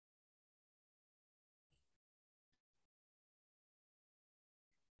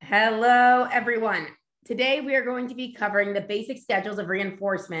Hello, everyone. Today, we are going to be covering the basic schedules of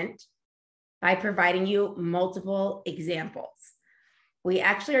reinforcement by providing you multiple examples. We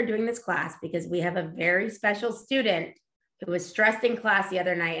actually are doing this class because we have a very special student who was stressed in class the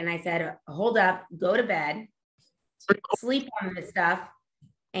other night. And I said, hold up, go to bed, sleep on this stuff,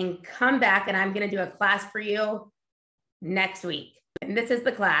 and come back. And I'm going to do a class for you next week. And this is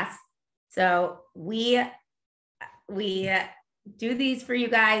the class. So we do these for you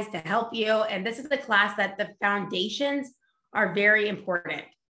guys to help you. And this is the class that the foundations are very important.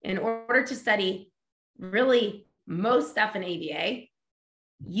 In order to study really most stuff in ABA,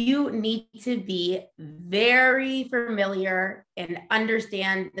 you need to be very familiar and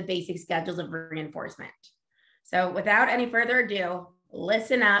understand the basic schedules of reinforcement. So without any further ado,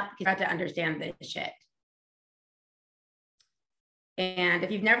 listen up, you have to understand this shit. And if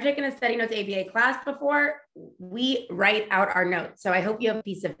you've never taken a STUDYNOTES ABA class before, we write out our notes. So I hope you have a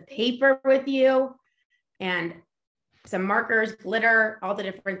piece of paper with you and some markers, glitter, all the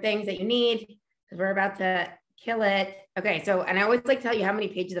different things that you need, because we're about to kill it. Okay, so, and I always like to tell you how many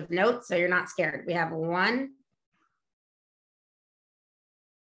pages of notes, so you're not scared. We have 1,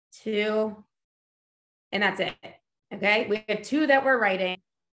 2, and that's it. Okay, we have 2 that we're writing,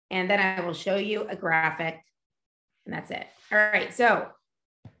 and then I will show you a graphic, and that's it. All right, so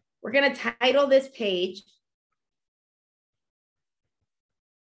we're going to title this page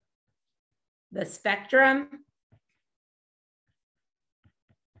The Spectrum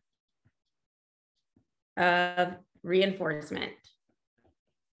of Reinforcement.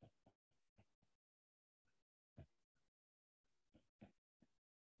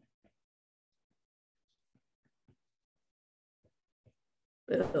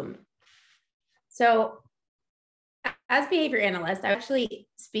 Boom. So as behavior analyst, I was actually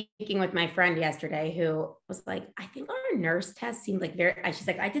speaking with my friend yesterday who was like, I think our nurse test seemed like she's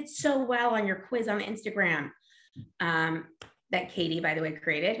like, I did so well on your quiz on Instagram that Katie, by the way,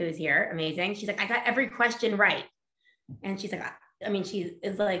 created, who's here, amazing. She's like, I got every question right. And she's like, I mean, she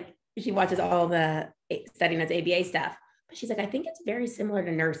is like, she watches all the STUDYNOTES ABA stuff, but she's like, I think it's very similar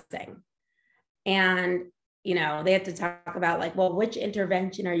to nursing. And, you know, they have to talk about like, well, which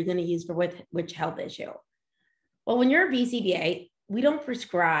intervention are you going to use for which health issue? Well, when you're a BCBA, we don't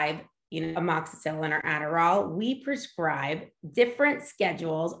prescribe, amoxicillin or Adderall. We prescribe different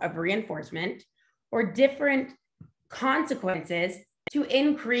schedules of reinforcement or different consequences to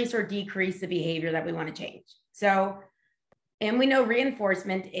increase or decrease the behavior that we want to change. So, and we know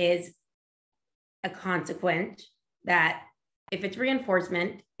reinforcement is a consequent that if it's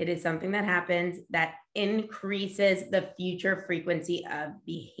reinforcement, it is something that happens that increases the future frequency of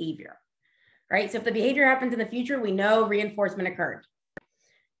behavior. Right? So if the behavior happens in the future, we know reinforcement occurred.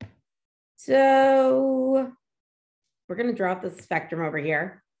 So we're going to drop the spectrum over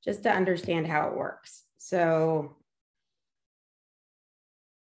here just to understand how it works. So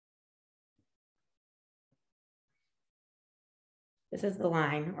this is the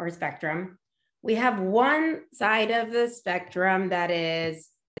line or spectrum. We have one side of the spectrum that is,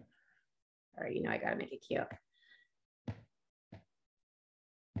 sorry, I got to make it cute.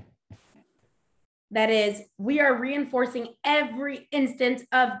 That is, we are reinforcing every instance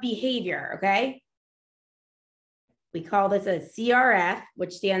of behavior, okay? We call this a CRF,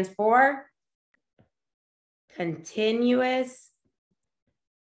 which stands for continuous,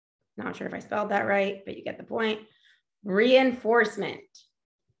 not sure if I spelled that right, but you get the point, reinforcement.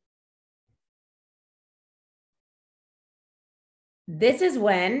 This is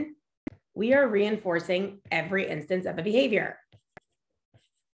when we are reinforcing every instance of a behavior.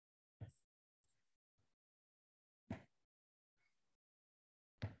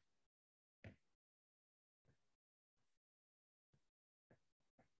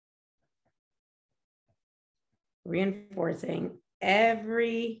 Reinforcing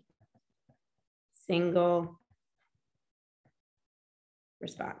every single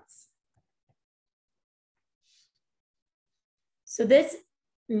response. So this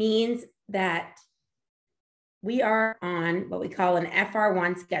means that we are on what we call an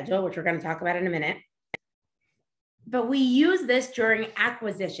FR1 schedule, which we're going to talk about in a minute. But we use this during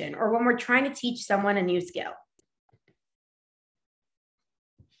acquisition or when we're trying to teach someone a new skill.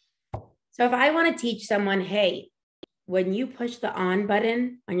 So if I want to teach someone, hey, when you push the on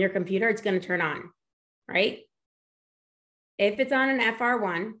button on your computer, it's going to turn on, right? If it's on an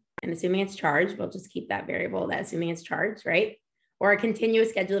FR1, and assuming it's charged, we'll just keep that variable, that assuming it's charged, right? Or a continuous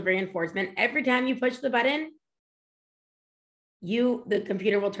schedule of reinforcement. Every time you push the button, the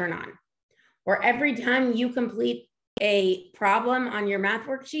computer will turn on. Or every time you complete a problem on your math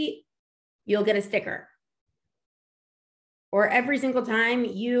worksheet, you'll get a sticker. or every single time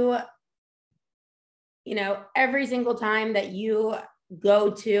every single time that you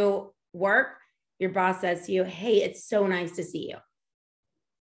go to work, your boss says to you, hey, it's so nice to see you.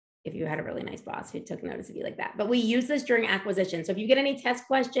 If you had a really nice boss who took notice of you like that. But we use this during acquisition. So if you get any test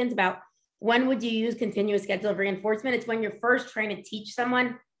questions about when would you use continuous schedule of reinforcement, it's when you're first trying to teach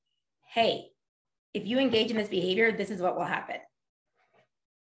someone, hey, if you engage in this behavior, this is what will happen,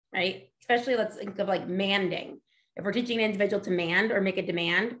 right? Especially let's think of like manding. If we're teaching an individual to mand or make a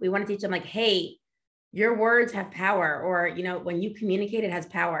demand, we want to teach them like, hey, your words have power, or, when you communicate, it has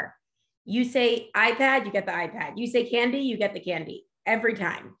power. You say iPad, you get the iPad. You say candy, you get the candy every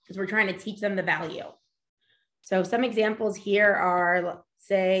time, because we're trying to teach them the value. So some examples here are, let's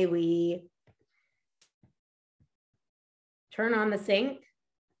say we turn on the sink.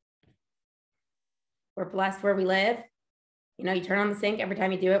 We're blessed where we live. You turn on the sink, every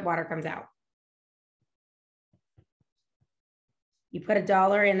time you do it, water comes out. You put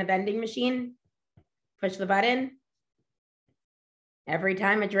 $1 in the vending machine, push the button, every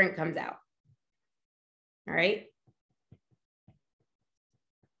time a drink comes out. All right.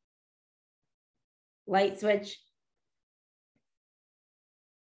 Light switch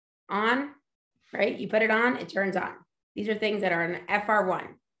on, right? You put it on, it turns on. These are things that are in FR1.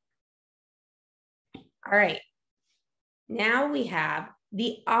 All right. Now we have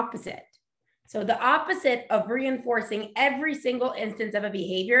the opposite. So the opposite of reinforcing every single instance of a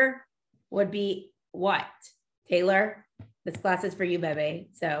behavior would be what? Taylor, this class is for you, baby.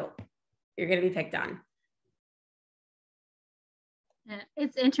 So you're going to be picked on.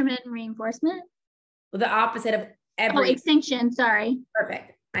 It's intermittent reinforcement. Well, the opposite of every. Oh, extinction. Sorry.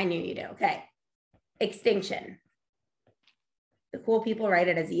 Perfect. I knew you did. Okay. Extinction. The cool people write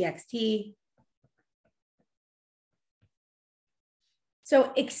it as EXT.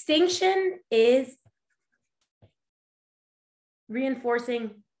 So extinction is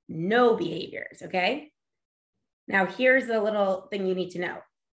reinforcing no behaviors, okay? Now here's the little thing you need to know.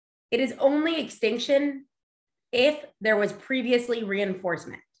 It is only extinction if there was previously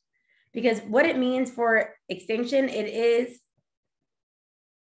reinforcement. Because what it means for extinction, it is,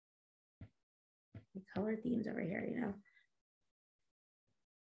 the color themes over here,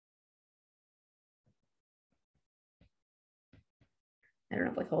 I don't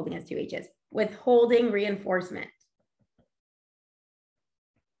know if withholding has 2 H's. Withholding reinforcement.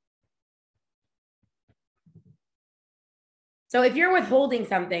 So if you're withholding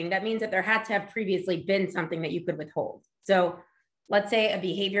something, that means that there had to have previously been something that you could withhold. So let's say a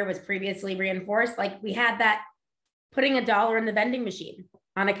behavior was previously reinforced, like we had that putting $1 in the vending machine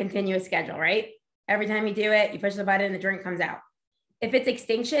on a continuous schedule, right? Every time you do it, you push the button, the drink comes out. If it's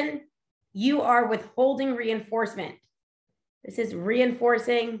extinction, you are withholding reinforcement. This is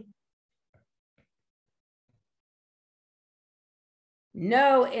reinforcing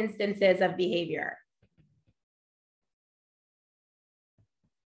no instances of behavior.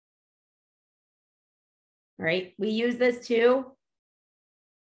 Right? We use this to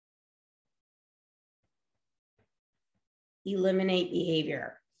eliminate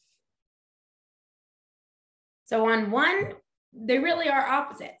behavior. So on one, they really are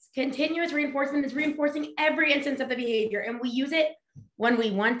opposites. Continuous reinforcement is reinforcing every instance of the behavior, and we use it when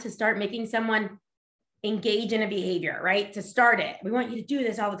we want to start making someone engage in a behavior, right? To start it. We want you to do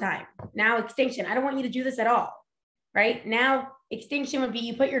this all the time. Now extinction, I don't want you to do this at all, right? Now extinction would be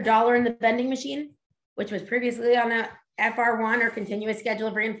you put your $1 in the vending machine, which was previously on a FR1 or continuous schedule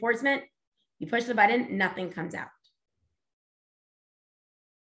of reinforcement. You push the button, nothing comes out,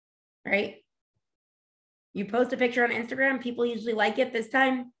 right? You post a picture on Instagram, people usually like it. This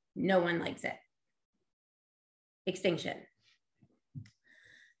time, no one likes it. Extinction.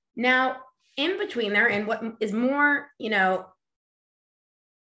 Now, in between there, and what is more,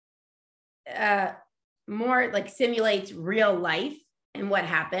 more like simulates real life and what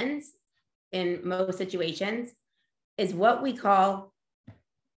happens in most situations, is what we call,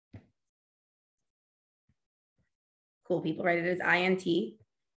 cool people write it as INT,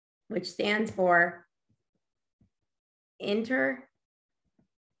 which stands for intermittent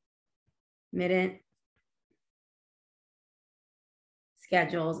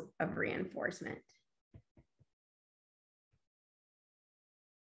schedules of reinforcement.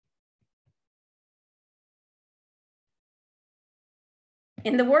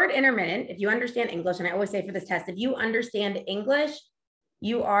 In the word intermittent, if you understand English, and I always say for this test, if you understand English,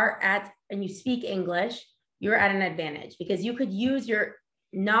 you are at, and you speak English, you're at an advantage, because you could use your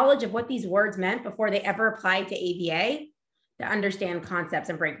knowledge of what these words meant before they ever applied to ABA to understand concepts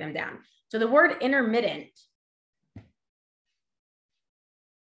and break them down. So the word intermittent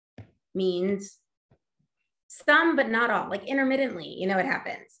means some, but not all, like intermittently, you know, it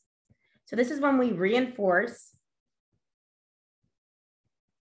happens. So this is when we reinforce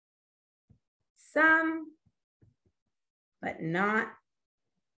some, but not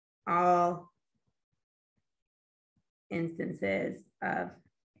all instances of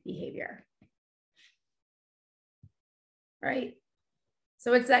behavior, right?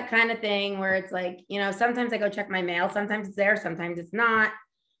 So it's that kind of thing where it's like, you know, sometimes I go check my mail, sometimes it's there, sometimes it's not.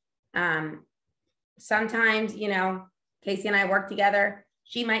 Sometimes, you know, Casey and I work together.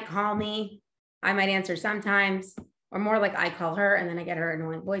 She might call me. I might answer sometimes, or more like I call her and then I get her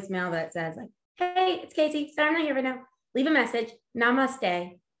annoying voicemail that says like, hey, it's Casey. Sorry, I'm not here right now. Leave a message.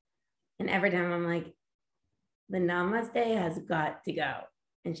 Namaste. And every time I'm like, the namaste has got to go.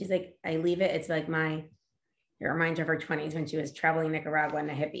 And she's like, I leave it. It's like it reminds her of her 20s when she was traveling Nicaragua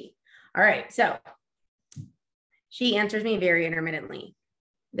and a hippie. All right. So she answers me very intermittently.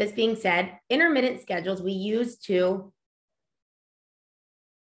 This being said, intermittent schedules we use to,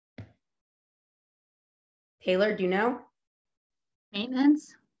 Taylor, do you know?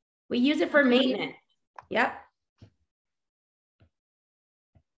 Maintenance. We use it for maintenance. Yep.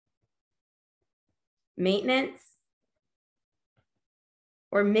 Maintenance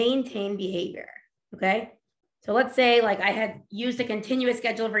or maintain behavior, okay? So let's say like I had used a continuous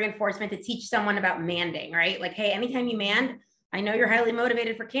schedule of reinforcement to teach someone about manding, right? Like, hey, anytime you mand, I know you're highly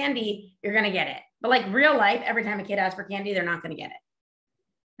motivated for candy, you're gonna get it. But like real life, every time a kid asks for candy, they're not gonna get it,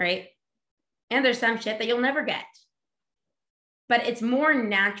 right? And there's some shit that you'll never get. But it's more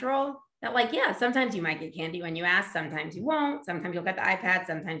natural that like, yeah, sometimes you might get candy when you ask, sometimes you won't, sometimes you'll get the iPad,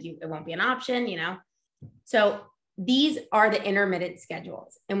 sometimes it won't be an option, you know? So these are the intermittent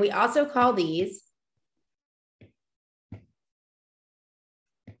schedules. And we also call these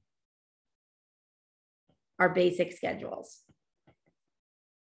our basic schedules.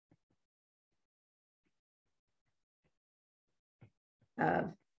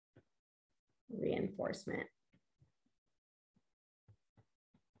 Of reinforcement.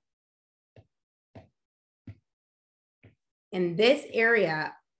 In this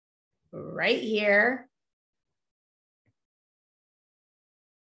area right here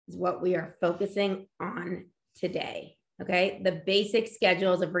is what we are focusing on today, okay? The basic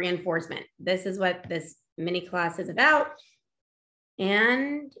schedules of reinforcement. This is what this mini class is about.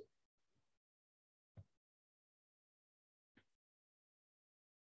 And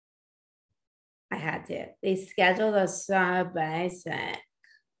I had to. They scheduled us so basic.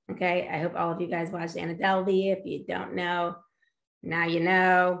 Okay, I hope all of you guys watched Anna Delvey. If you don't know, now you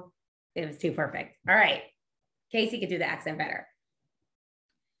know. It was too perfect. All right, Casey could do the accent better.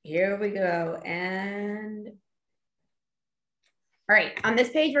 Here we go. And all right, on this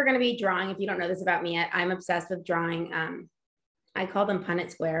page, we're going to be drawing. If you don't know this about me yet, I'm obsessed with drawing. I call them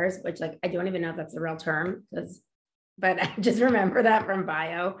Punnett squares, which like, I don't even know if that's a real term, but I just remember that from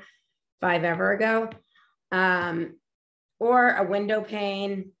bio 5 ever ago. Or a window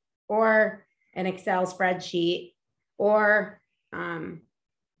pane, or an Excel spreadsheet, or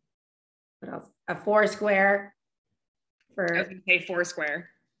what else? A Foursquare. I was going to say Foursquare.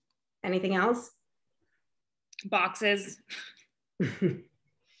 Anything else? Boxes.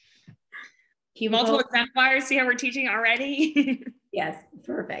 Multiple exemplifiers. See how we're teaching already? Yes,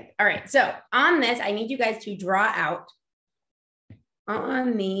 perfect. All right. So on this, I need you guys to draw out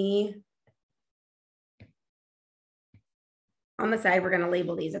on the side. We're going to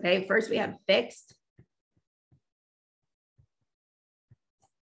label these. Okay. First, we have fixed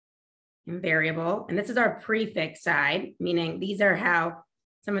and variable. And this is our prefix side, meaning these are how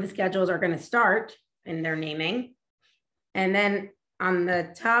some of the schedules are going to start in their naming. And then on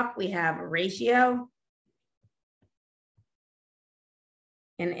the top, we have ratio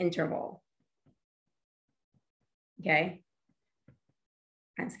and interval. Okay.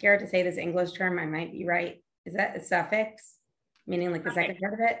 I'm scared to say this English term. I might be right. Is that a suffix? Meaning like the second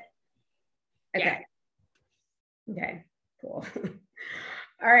part of it? Okay. Yeah. Okay, cool.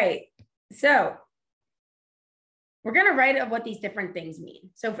 All right. So we're going to write up what these different things mean.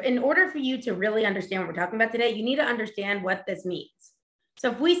 So in order for you to really understand what we're talking about today, you need to understand what this means.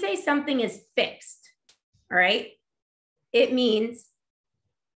 So if we say something is fixed, all right, it means,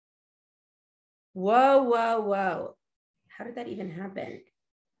 whoa, whoa, whoa. How did that even happen?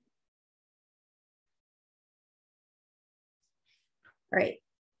 All right.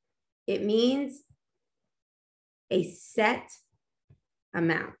 It means a set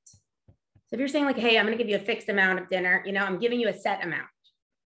amount. So if you're saying like, hey, I'm going to give you a fixed amount of dinner, you know, I'm giving you a set amount.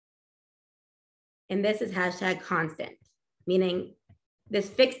 And this is hashtag constant, meaning this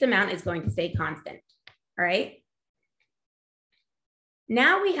fixed amount is going to stay constant. All right.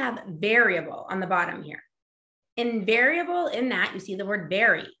 Now we have variable on the bottom here. in variable in that, you see the word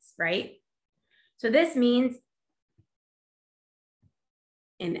varies, right? So this means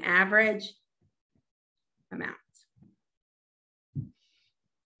an average amount.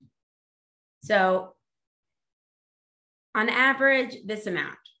 So on average, this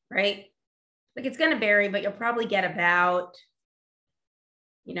amount, right? Like it's going to vary, but you'll probably get about,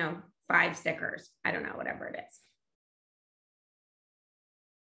 5 stickers. I don't know, whatever it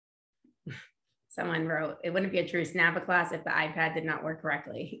is. Someone wrote, it wouldn't be a true Snappa class if the iPad did not work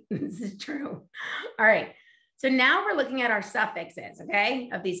correctly. This is true. All right. So now we're looking at our suffixes, okay,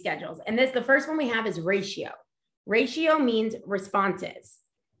 of these schedules. And the first one we have is ratio. Ratio means responses.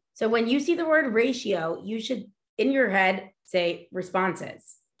 So when you see the word ratio, you should, in your head, say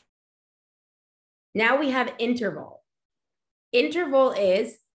responses. Now we have interval. Interval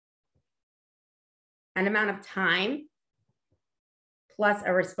is an amount of time plus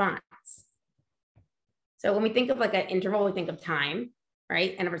a response. So when we think of like an interval, we think of time,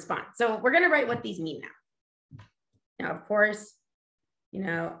 right? And a response. So we're going to write what these mean now. Now, of course,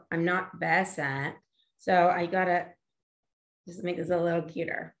 I'm not best at, so I got to just make this a little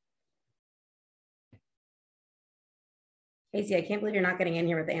cuter. Casey, I can't believe you're not getting in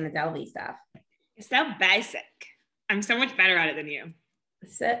here with the Anna Delvey stuff. It's so basic. I'm so much better at it than you.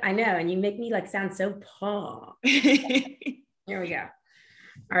 So, I know, and you make me like sound so Paul. Here we go.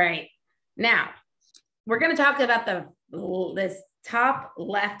 All right. Now, we're going to talk about this top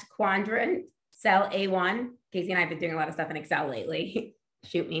left quadrant, cell A1. Casey and I have been doing a lot of stuff in Excel lately.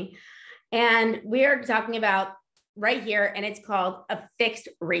 Shoot me. And we are talking about right here, and it's called a fixed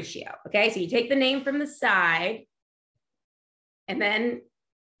ratio. Okay, so you take the name from the side and then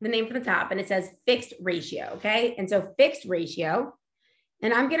the name from the top, and it says fixed ratio. Okay, and so fixed ratio,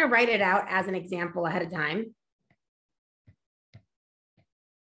 and I'm going to write it out as an example ahead of time.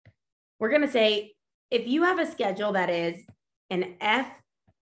 We're going to say, if you have a schedule that is an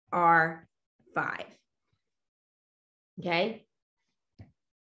FR5, okay?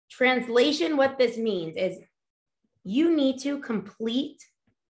 Translation, what this means is you need to complete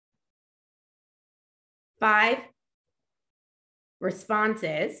 5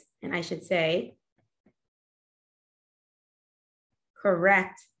 responses, and I should say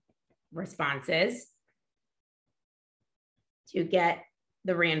correct responses to get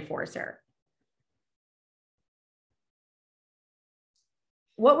the reinforcer.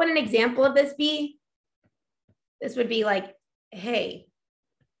 What would an example of this be? This would be like, hey,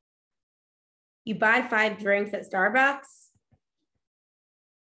 you buy 5 drinks at Starbucks,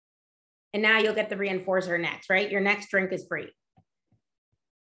 and now you'll get the reinforcer next, right? Your next drink is free.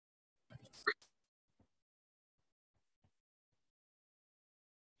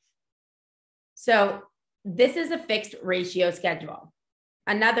 So this is a fixed ratio schedule.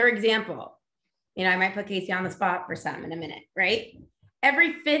 Another example, I might put Casey on the spot for some in a minute, right?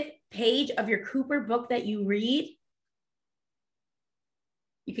 Every 5th page of your Cooper book that you read,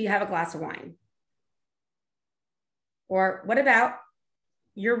 you could have a glass of wine. Or what about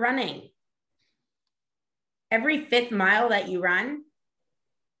you're running? Every 5th mile that you run,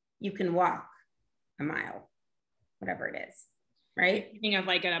 you can walk a mile, whatever it is, right? Thinking of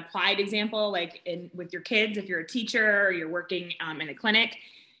like an applied example, like with your kids, if you're a teacher or you're working in a clinic,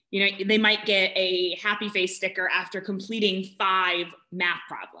 they might get a happy face sticker after completing 5 math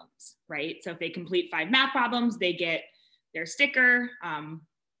problems, right? So if they complete 5 math problems, they get their sticker.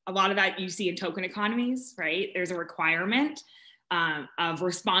 A lot of that you see in token economies, right? There's a requirement of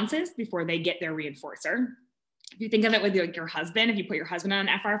responses before they get their reinforcer. If you think of it with your husband, if you put your husband on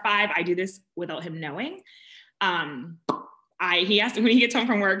an FR5, I do this without him knowing. He asked, when he gets home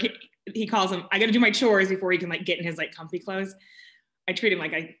from work, he calls him, I got to do my chores before he can get in his comfy clothes. I treat him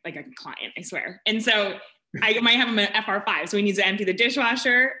like a client, I swear. And so I might have him an FR5. So he needs to empty the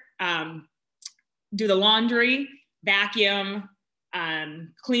dishwasher, do the laundry, vacuum,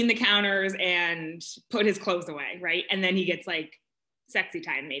 clean the counters, and put his clothes away, right? And then he gets sexy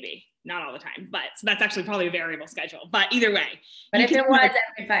time, maybe. Not all the time, but so that's actually probably a variable schedule. But either way. But if it was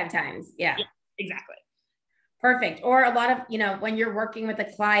every 5 times, yeah. Exactly. Perfect. Or a lot of, when you're working with a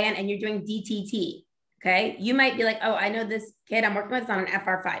client and you're doing DTT, okay, you might be like, oh, I know this kid I'm working with is on an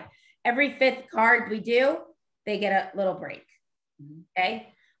FR5. Every 5th card we do, they get a little break. Okay.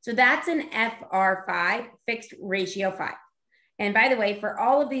 So that's an FR5, fixed ratio 5. And by the way, for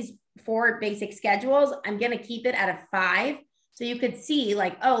all of these 4 basic schedules, I'm going to keep it at a 5. So you could see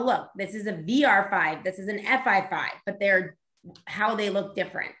oh, look, this is a VR5. This is an FI5, but they're how they look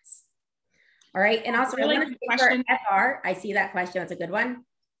different. All right. And also, really for FR, I see that question. That's a good one.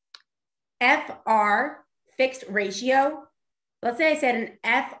 FR fixed ratio. Let's say I said an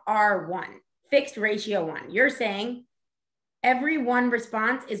FR1 fixed ratio one. You're saying every one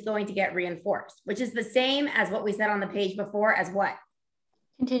response is going to get reinforced, which is the same as what we said on the page before as what?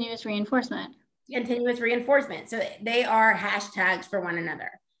 Continuous reinforcement. Continuous reinforcement. So they are hashtags for one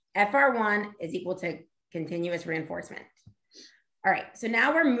another. FR1 is equal to continuous reinforcement. All right, so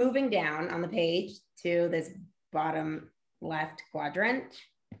now we're moving down on the page to this bottom left quadrant.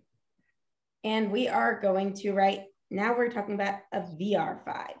 And we are going to write, now we're talking about a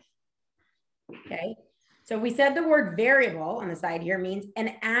VR5. Okay, so we said the word variable on the side here means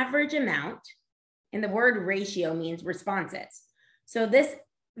an average amount, and the word ratio means responses. So this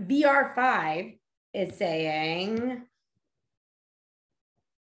VR5 is saying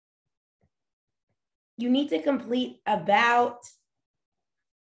you need to complete about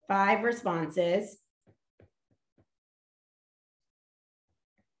 5 responses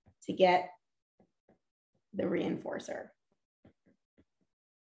to get the reinforcer.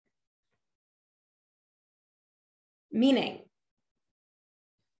 Meaning,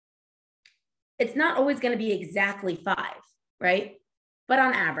 it's not always going to be exactly 5, right? But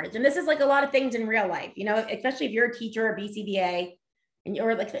on average, and this is like a lot of things in real life, you know, especially if you're a teacher or BCBA and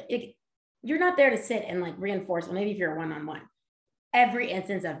you're like, you're not there to sit and like reinforce, well, maybe if you're one-on-one, every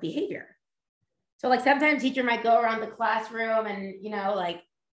instance of behavior. So like sometimes teacher might go around the classroom and, you know, like,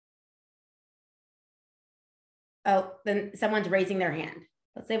 oh, then someone's raising their hand.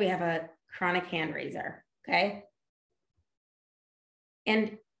 Let's say we have a chronic hand raiser, okay?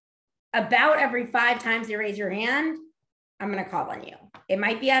 And about every 5 times you raise your hand, I'm going to call on you. It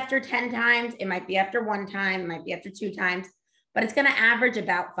might be after 10 times. It might be after 1 time. It might be after 2 times, but it's going to average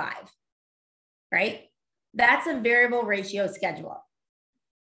about 5, right? That's a variable ratio schedule.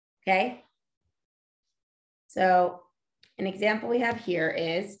 Okay. So an example we have here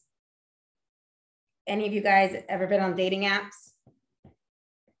is, any of you guys ever been on dating apps?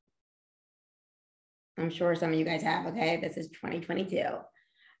 I'm sure some of you guys have, okay? This is 2022.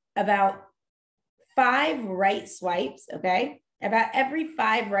 About 5 right swipes, okay? About every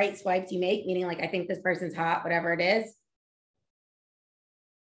 5 right swipes you make, meaning like, I think this person's hot, whatever it is,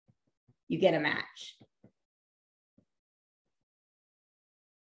 you get a match.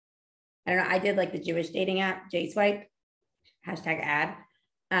 I don't know, I did like the Jewish dating app, JSwipe, #ad.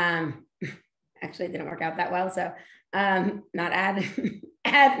 Actually, it didn't work out that well, so not ad,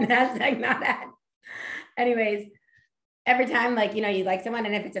 ad, not ad. Anyways, every time, like, you know, you like someone,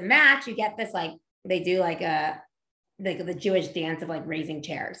 and if it's a match, you get this, like, they do like the Jewish dance of like raising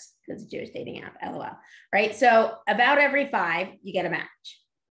chairs, because it's a Jewish dating app, LOL, right? So about every 5, you get a match.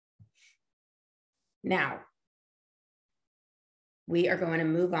 Now, we are going to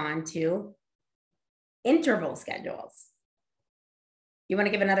move on to interval schedules. You want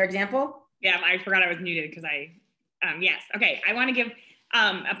to give another example? Yeah, I forgot I was muted because yes. Okay, I want to give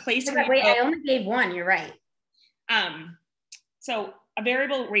a place. Wait, I only gave 1, you're right. So a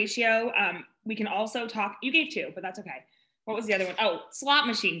variable ratio, we can also talk, you gave 2, but that's okay. What was the other one? Oh, slot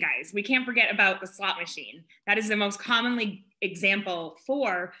machine, guys. We can't forget about the slot machine. That is the most commonly example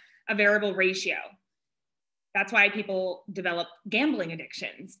for a variable ratio. That's why people develop gambling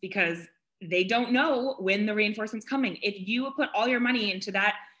addictions, because they don't know when the reinforcement's coming. If you put all your money into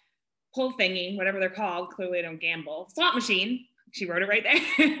that pull thingy, whatever they're called, clearly I don't gamble, slot machine, she wrote it right there,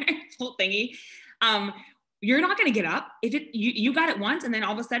 pull thingy, you're not going to get up. If you got it once and then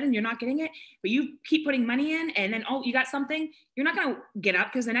all of a sudden you're not getting it, but you keep putting money in and then, oh, you got something, you're not going to get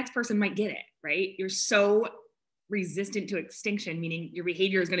up because the next person might get it, right? You're so resistant to extinction, meaning your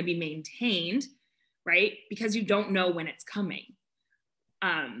behavior is going to be maintained, right? Because you don't know when it's coming.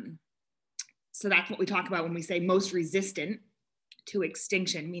 So that's what we talk about when we say most resistant to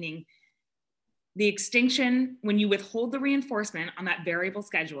extinction, meaning the extinction, when you withhold the reinforcement on that variable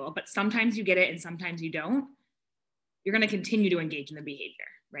schedule, but sometimes you get it and sometimes you don't, you're going to continue to engage in the behavior,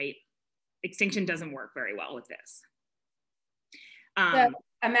 right? Extinction doesn't work very well with this. So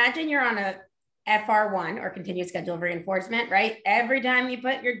imagine you're on a FR1 or continuous schedule of reinforcement, right? Every time you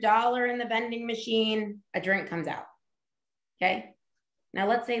put your dollar in the vending machine, a drink comes out, okay? Now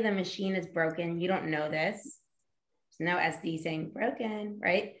let's say the machine is broken. You don't know this. There's no SD saying broken,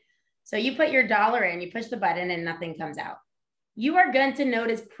 right? So you put your dollar in, you push the button and nothing comes out. You are going to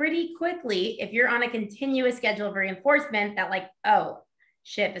notice pretty quickly, if you're on a continuous schedule of reinforcement, that like, oh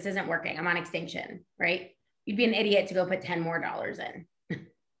shit, this isn't working. I'm on extinction, right? You'd be an idiot to go put 10 more dollars in.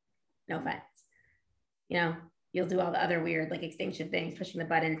 No offense. You know, you'll do all the other weird like extinction things, pushing the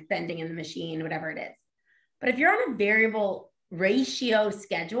button, bending in the machine, whatever it is. But if you're on a variable ratio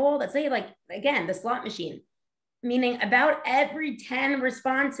schedule, let's say like, again, the slot machine, meaning about every 10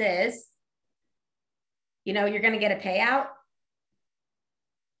 responses, you know, you're going to get a payout.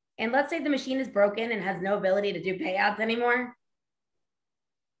 and let's say the machine is broken and has no ability to do payouts anymore,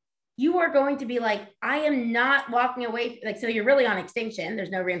 you are going to be like, I am not walking away. Like, so you're really on extinction.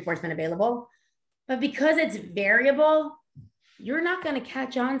 There's no reinforcement available. But because it's variable, you're not going to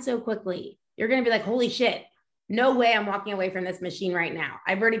catch on so quickly. You're going to be like, holy shit, no way I'm walking away from this machine right now.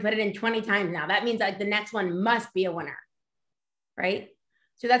 I've already put it in 20 times now. That means like the next one must be a winner, right?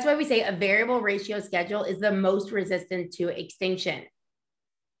 So that's why we say a variable ratio schedule is the most resistant to extinction.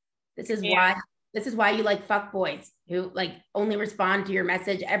 This is why you like fuck boys who like only respond to your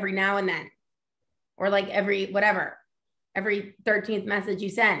message every now and then, or like every 13th message you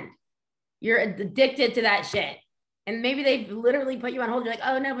send. You're addicted to that shit. And maybe they literally put you on hold. You're like,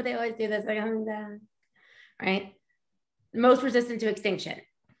 oh no, but they always do this. Like, oh, right? Most resistant to extinction.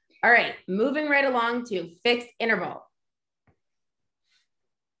 All right, moving right along to fixed interval.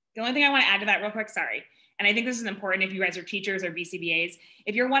 The only thing I want to add to that real quick, sorry, and I think this is important if you guys are teachers or BCBAs,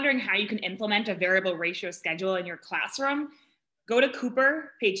 if you're wondering how you can implement a variable ratio schedule in your classroom, go to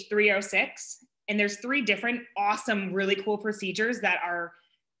Cooper, page 306, and there's 3 different awesome, really cool procedures that are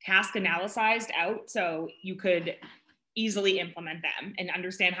task analyzed out, so you could easily implement them and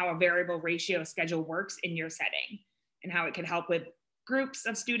understand how a variable ratio schedule works in your setting and how it can help with groups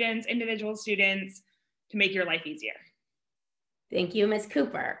of students, individual students, to make your life easier. Thank you, Ms.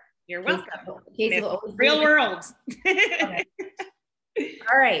 Cooper. You're welcome. Real world. Okay.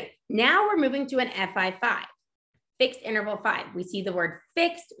 All right, now we're moving to an FI5, fixed interval 5. We see the word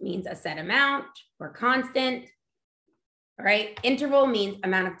fixed means a set amount or constant. All right, interval means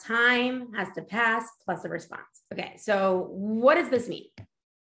amount of time has to pass plus a response. Okay, so what does this mean?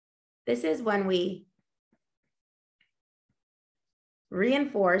 This is when we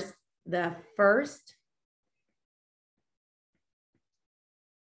reinforce the first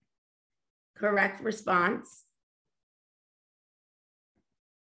correct response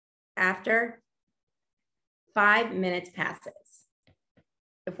after 5 minutes passes,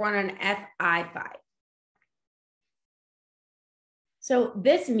 if we're on an FI5. So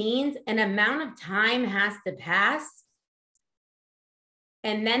this means an amount of time has to pass,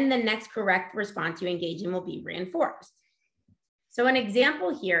 and then the next correct response you engage in will be reinforced. So an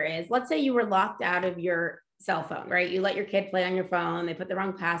example here is, let's say you were locked out of your cell phone, right? You let your kid play on your phone, they put the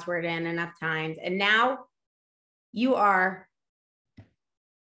wrong password in enough times, and now you are,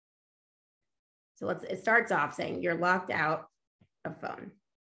 so it starts off saying you're locked out of phone.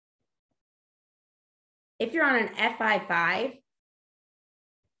 If you're on an FI5,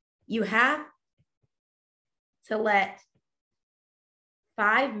 you have to let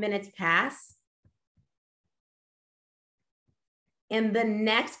 5 minutes pass, and the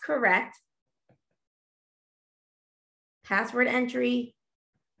next correct password entry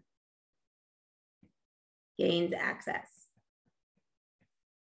gains access.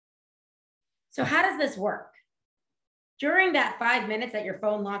 So how does this work? During that 5 minutes that your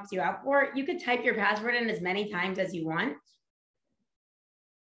phone locks you out for, you could type your password in as many times as you want,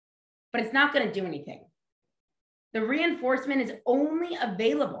 but it's not going to do anything. The reinforcement is only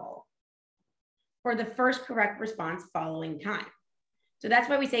available for the first correct response following time. So that's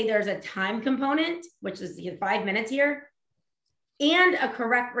why we say there's a time component, which is the 5 minutes here, and a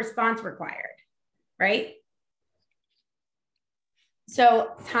correct response required, right?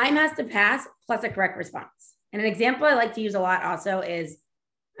 So time has to pass plus a correct response. And an example I like to use a lot also is,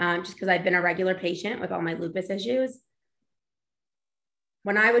 just because I've been a regular patient with all my lupus issues,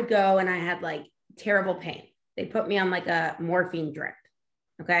 when I would go and I had like terrible pain, they put me on like a morphine drip,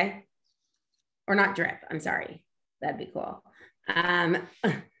 okay? Or not drip, I'm sorry, that'd be cool.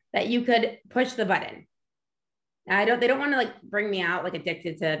 That you could push the button. Now, they don't want to like bring me out like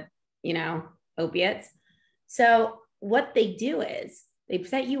addicted to, opiates. So what they do is they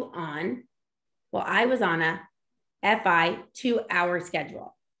set you on, well, I was on a FI 2-hour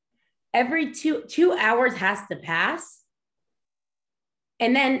schedule. Every two hours has to pass.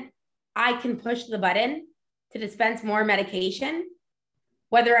 And then I can push the button to dispense more medication,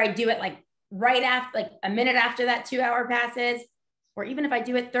 whether I do it like right after, like a minute after that 2-hour passes, or even if I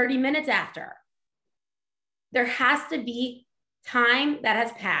do it 30 minutes after. There has to be time that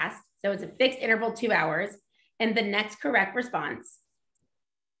has passed. So it's a fixed interval, 2 hours, and the next correct response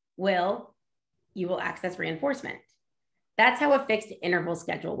you will access reinforcement. That's how a fixed interval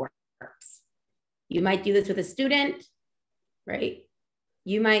schedule works. You might do this with a student, right?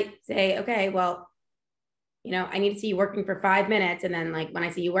 You might say, okay, well, I need to see you working for 5 minutes. And then like when I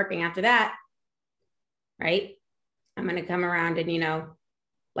see you working after that, right, I'm going to come around and,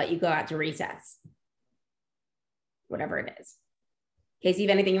 let you go out to recess, whatever it is. Casey, you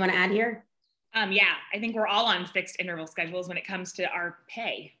have anything you want to add here? Yeah, I think we're all on fixed interval schedules when it comes to our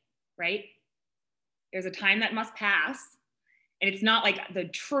pay. right? There's a time that must pass. And it's not like the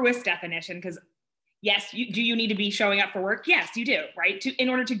truest definition, because yes, do you need to be showing up for work? Yes, you do, right? In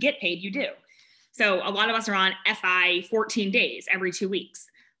order to get paid, you do. So a lot of us are on FI 14 days every 2 weeks.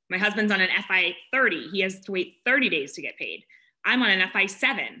 My husband's on an FI 30. He has to wait 30 days to get paid. I'm on an FI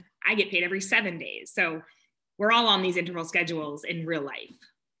 7. I get paid every 7 days. So we're all on these interval schedules in real life.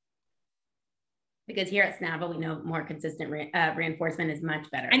 Because here at SNAVA, we know more consistent reinforcement is much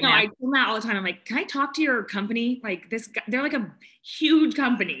better. I know, I tell that all the time. I'm like, can I talk to your company? Like this, they're like a huge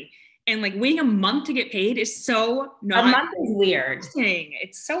company. And like waiting a month to get paid is so not. A month is weird.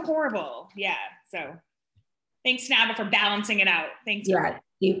 It's so horrible. Yeah. So thanks, SNAVA, for balancing it out. Thanks.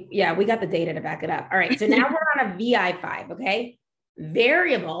 Yeah, we got the data to back it up. All right. So now we're on a VI5, okay?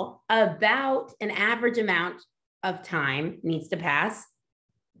 Variable, about an average amount of time needs to pass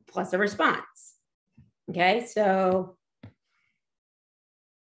plus a response. Okay, so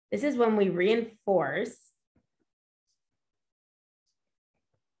this is when we reinforce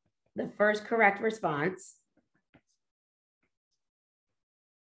the first correct response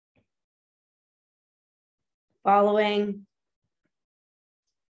following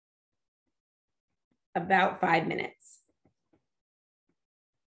about 5 minutes.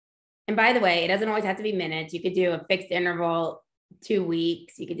 And by the way, it doesn't always have to be minutes. You could do a fixed interval, 2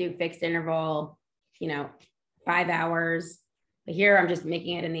 weeks. You could do fixed interval, 5 hours. But here I'm just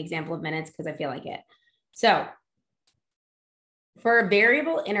making it in the example of minutes because I feel like it. So for a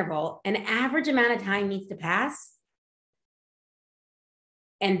variable interval, an average amount of time needs to pass.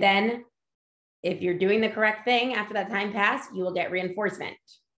 And then if you're doing the correct thing after that time pass, you will get reinforcement.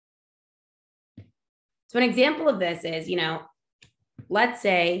 So an example of this is, let's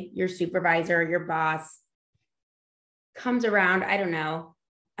say your supervisor, your boss comes around, I don't know,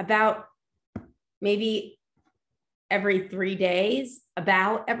 about maybe every 3 days, to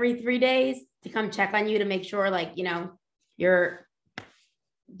come check on you to make sure you're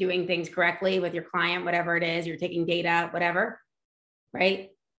doing things correctly with your client, whatever it is, you're taking data, whatever, right?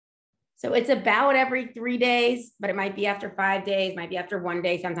 So it's about every 3 days, but it might be after 5 days, might be after 1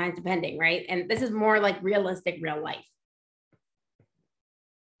 day, sometimes depending, right? And this is more like realistic real life.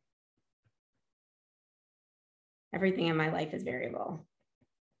 Everything in my life is variable.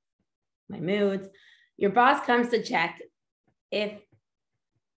 My moods. Your boss comes to check if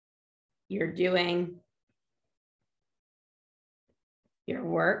you're doing your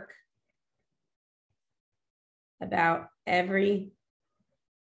work about every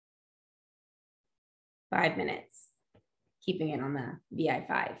 5 minutes, keeping it on the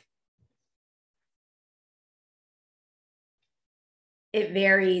VI5. It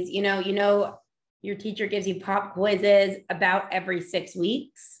varies, your teacher gives you pop quizzes about every 6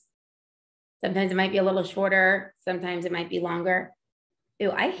 weeks. Sometimes it might be a little shorter. Sometimes it might be longer. Ew,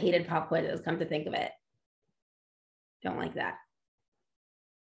 I hated pop quizzes, come to think of it. Don't like that.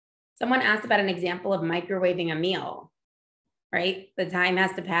 Someone asked about an example of microwaving a meal, right? The time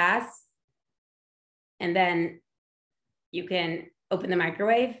has to pass. And then you can open the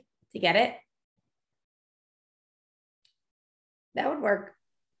microwave to get it. That would work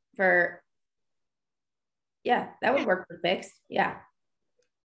for, that would work for fixed. Yeah,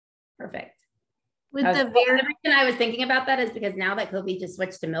 perfect. With the reason I was thinking about that is because now that Kobe just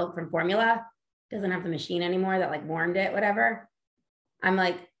switched to milk from formula, doesn't have the machine anymore that warmed it, whatever. I'm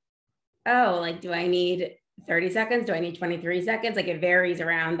like, oh, do I need 30 seconds? Do I need 23 seconds? It varies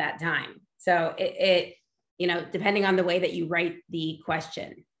around that time. So it depending on the way that you write the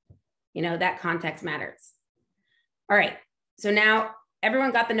question, that context matters. All right. So now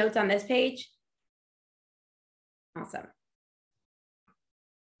everyone got the notes on this page? Awesome.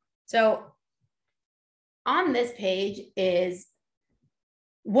 So on this page is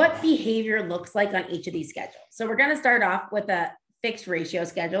what behavior looks like on each of these schedules. So we're going to start off with a fixed ratio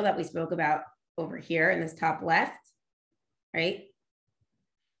schedule that we spoke about over here in this top left, right?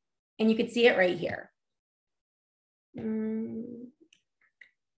 And you can see it right here.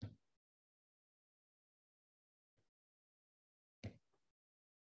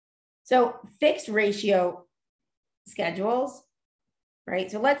 So fixed ratio schedules, right?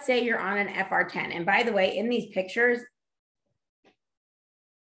 So let's say you're on an FR10. And by the way, in these pictures,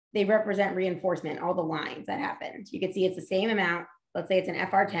 they represent reinforcement, all the lines that happened. You can see it's the same amount. Let's say it's an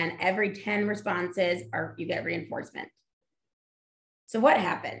FR10. Every 10 responses you get reinforcement. So what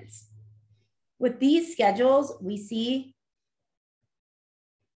happens? With these schedules, we see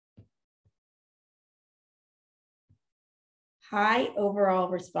high overall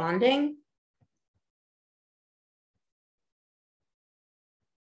responding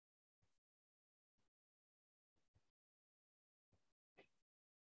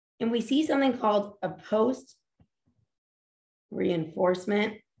and we see something called a post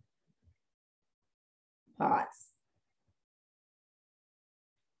reinforcement pause,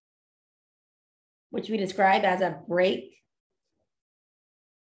 which we describe as a break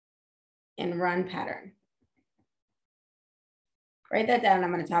and run pattern. Write that down.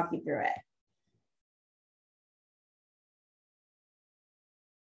 I'm going to talk you through it.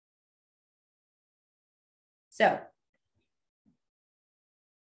 So,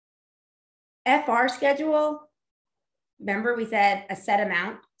 FR schedule, remember we said a set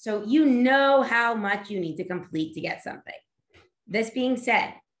amount. So you know how much you need to complete to get something. This being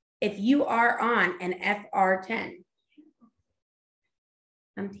said, if you are on an FR10,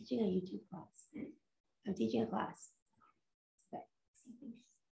 I'm teaching a YouTube class. I'm teaching a class. Okay.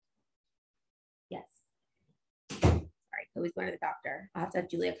 Yes. Sorry, Chloe's going to the doctor. I'll have to have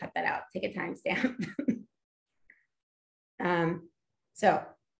Julia cut that out. Take a timestamp. So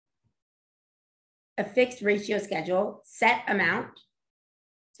a fixed ratio schedule, set amount.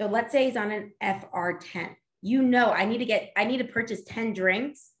 So let's say he's on an FR10. You know, I need to purchase 10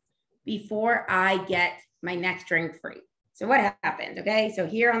 drinks before I get my next drink free. So what happened? Okay. So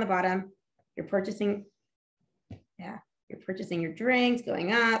here on the bottom, you're purchasing your drinks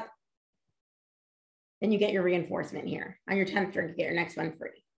going up. Then you get your reinforcement here. On your 10th drink, you get your next one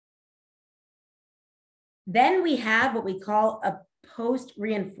free. Then we have what we call a post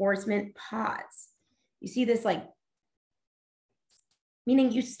reinforcement pause. You see this, like,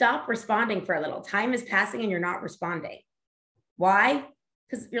 meaning you stop responding for a little. Time is passing and you're not responding. Why?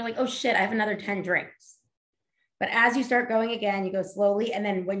 Because you're like, oh shit, I have another 10 drinks. But as you start going again, you go slowly. And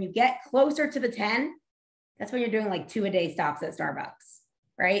then when you get closer to the 10, that's when you're doing like 2-a-day stops at Starbucks,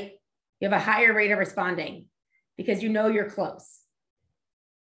 right? You have a higher rate of responding because you know you're close.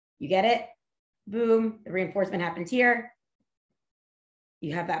 You get it? Boom, the reinforcement happens here.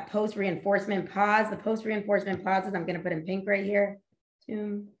 You have that post reinforcement pause. The post reinforcement pauses, I'm going to put in pink right here.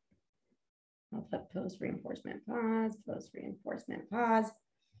 Zoom. I'll put post reinforcement pause,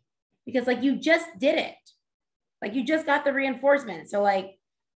 because like you just did it. Like you just got the reinforcement. So like,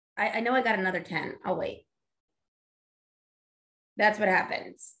 I know I got another 10. I'll wait. That's what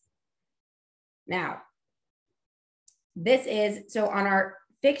happens. Now, this is, so on our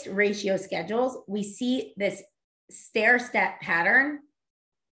fixed ratio schedules, we see this stair step pattern.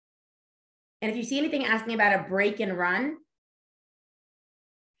 And if you see anything asking about a break and run,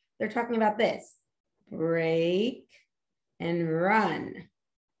 they're talking about this. Break and run.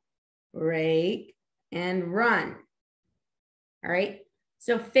 Break and run. All right.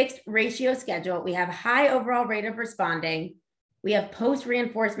 So fixed ratio schedule, we have high overall rate of responding. We have post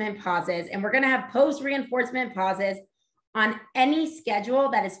reinforcement pauses, and we're going to have post reinforcement pauses on any schedule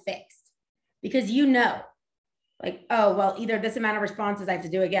that is fixed, because you know, like, oh, well, either this amount of responses I have to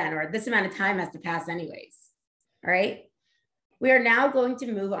do again, or this amount of time has to pass anyways. All right. We are now going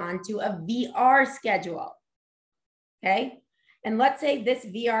to move on to a VR schedule. Okay. And let's say this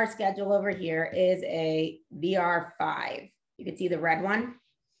VR schedule over here is a VR5. You can see the red one.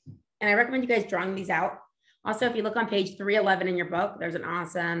 And I recommend you guys drawing these out. Also, if you look on page 311 in your book, there's an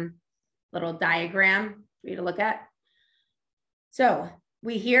awesome little diagram for you to look at. So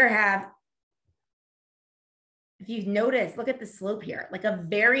we here have, if you've noticed, look at the slope here, like a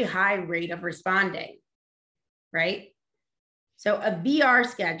very high rate of responding, right? So a VR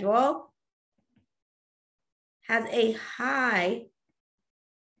schedule has a high,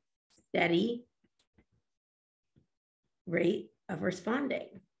 steady rate of responding.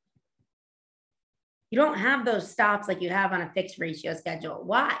 You don't have those stops like you have on a fixed ratio schedule.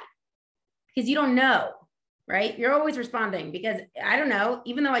 Why? Because you don't know, right? You're always responding because I don't know,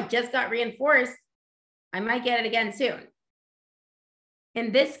 even though I just got reinforced, I might get it again soon.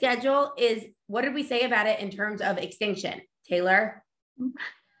 And this schedule is, what did we say about it in terms of extinction, Taylor?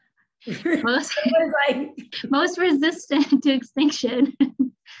 Most resistant to extinction.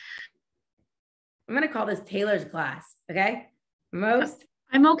 I'm going to call this Taylor's class, okay?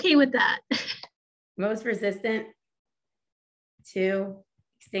 I'm okay with that. Most resistant to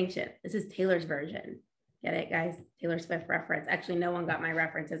extinction. This is Taylor's version. Get it, guys? Taylor Swift reference. Actually, no one got my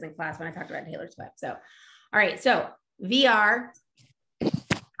references in class when I talked about Taylor Swift. So, all right. So VR,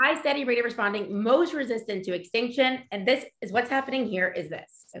 high steady rate of responding, most resistant to extinction. And this is what's happening here is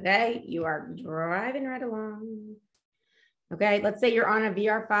this, okay? You are driving right along. Okay, let's say you're on a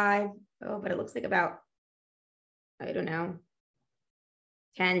VR5. Oh, but it looks like about, I don't know,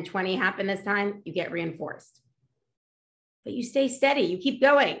 10, 20 happen this time, you get reinforced. But you stay steady, you keep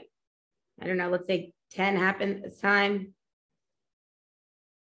going. I don't know, let's say 10 happen this time.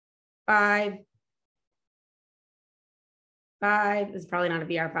 5, 5. This is probably not a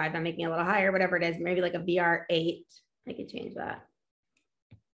VR5. I'm making it a little higher, whatever it is, maybe like a VR8. I could change that.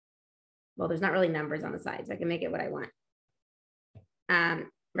 Well, there's not really numbers on the side, so I can make it what I want.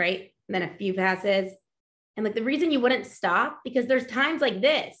 Right? And then a few passes. And like the reason you wouldn't stop, because there's times like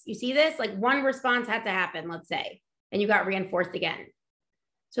this, you see this, like one response had to happen, let's say, and you got reinforced again.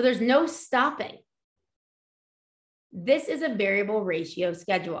 So there's no stopping. This is a variable ratio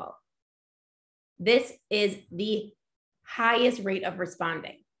schedule. This is the highest rate of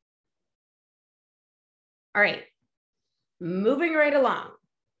responding. All right, moving right along.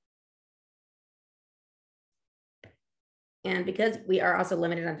 And because we are also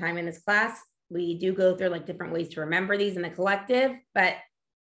limited on time in this class, we do go through like different ways to remember these in the collective, but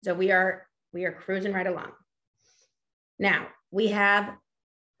so we are cruising right along. Now we're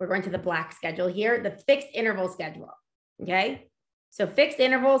going to the black schedule here, the fixed interval schedule, okay? So fixed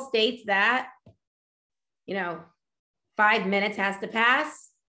interval states that, 5 minutes has to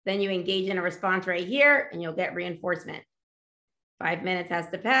pass, then you engage in a response right here and you'll get reinforcement. 5 minutes has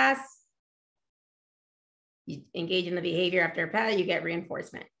to pass, you engage in the behavior after a pass, you get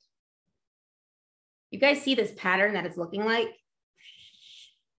reinforcement. You guys see this pattern that it's looking like?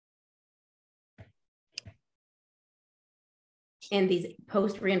 In these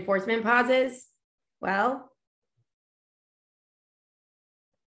post-reinforcement pauses? Well,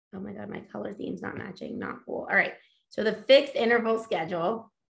 oh my God, my color theme's not matching, not cool. All right, so the fixed interval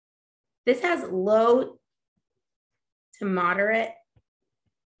schedule, this has low to moderate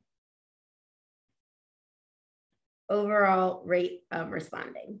overall rate of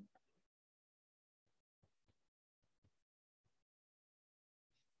responding.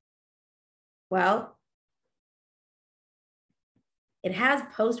 Well, it has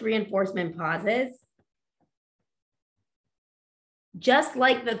post-reinforcement pauses, just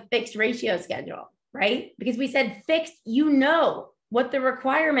like the fixed ratio schedule, right? Because we said fixed, you know what the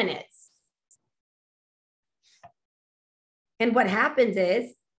requirement is. And what happens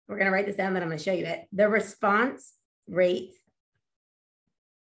is, we're going to write this down, then I'm going to show you it. The response rate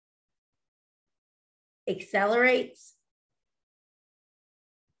accelerates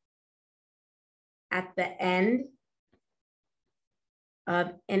at the end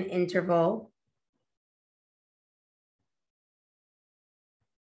of an interval,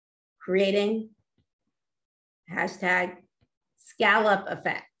 creating hashtag scallop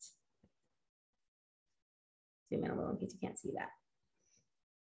effect. Zoom in a little in case you can't see that.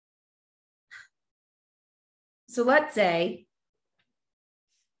 So let's say,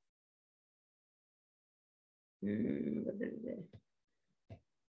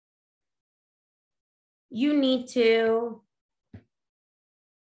 you need to,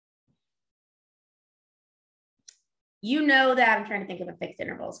 that I'm trying to think of a fixed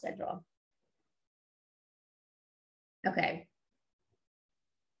interval schedule. Okay.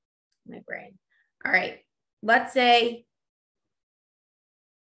 My brain. All right. Let's say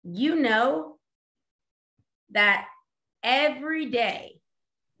that every day.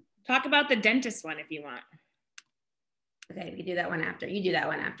 Talk about the dentist one if you want. Okay, we can do that one after. You do that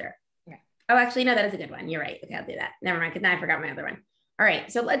one after. Okay. Oh, actually, no, that is a good one. You're right. Okay, I'll do that. Never mind, because now I forgot my other one. All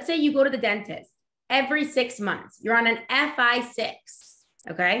right, so let's say you go to the dentist every 6 months. You're on an FI6,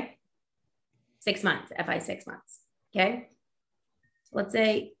 okay? 6 months, FI6 months, okay? So let's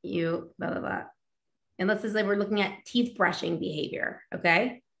say you, blah, blah, blah. And let's just say we're looking at teeth brushing behavior,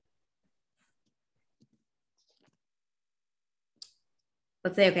 okay?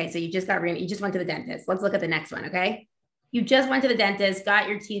 Let's say, okay, so you just went to the dentist. Let's look at the next one, okay? You just went to the dentist, got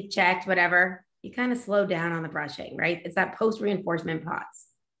your teeth checked, whatever. You kind of slow down on the brushing, right? It's that post-reinforcement pause.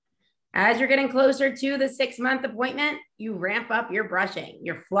 As you're getting closer to the 6-month appointment, you ramp up your brushing.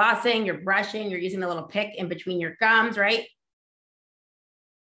 You're flossing, you're brushing, you're using the little pick in between your gums, right?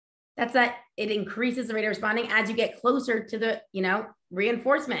 That's that. It increases the rate of responding as you get closer to the,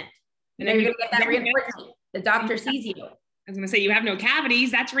 reinforcement. And then you're going to get that reinforcement. The doctor sees you. I was going to say, you have no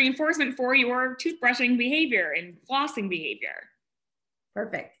cavities. That's reinforcement for your toothbrushing behavior and flossing behavior.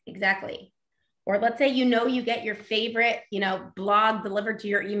 Perfect. Exactly. Or let's say, you get your favorite, blog delivered to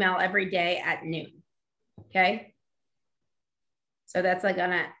your email every day at noon. Okay. So that's like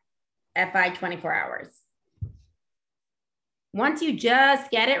on a FI 24 hours. Once you just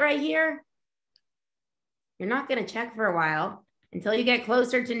get it right here, you're not going to check for a while until you get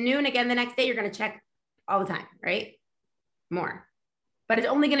closer to noon again. The next day, you're going to check all the time, right? More, but it's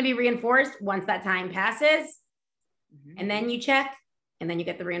only going to be reinforced once that time passes. And then you check and then you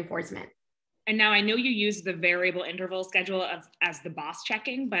get the reinforcement. And now I know you use the variable interval schedule as the boss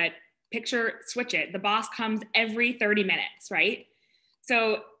checking, but switch it. The boss comes every 30 minutes, right?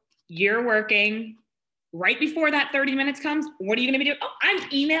 So you're working, right before that 30 minutes comes, what are you going to be doing? Oh, I'm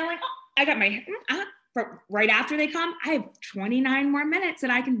emailing. Oh, I got my, right after they come, I have 29 more minutes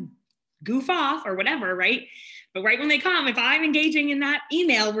that I can goof off or whatever, right? But right when they come, if I'm engaging in that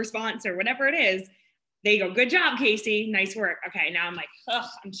email response or whatever it is, they go, good job, Casey. Nice work. Okay, now I'm like, ugh,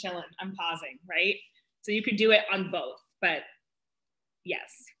 I'm chilling. I'm pausing, right? So you could do it on both, but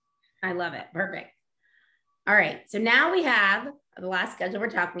yes. I love it. Perfect. All right. So now we have the last schedule we're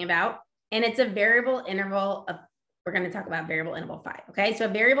talking about, and it's a variable interval of, we're going to talk about variable interval 5. Okay. So a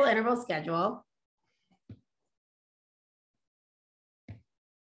variable interval schedule.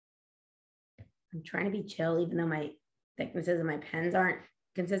 I'm trying to be chill, even though my thicknesses of my pens aren't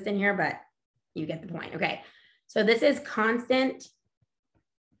consistent here, but you get the point. Okay. So this is constant,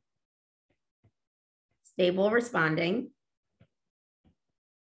 stable responding.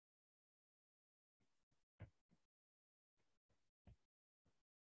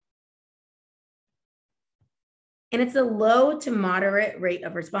 And it's a low to moderate rate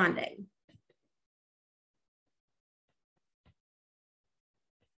of responding.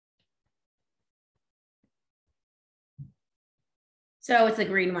 So it's the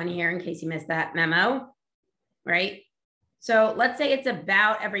green one here in case you missed that memo, right? So let's say it's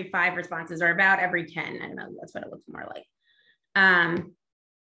about every 5 responses or about every 10. I don't know, that's what it looks more like.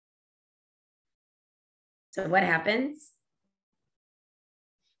 So what happens?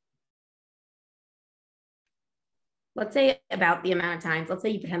 Let's say about the amount of times, let's say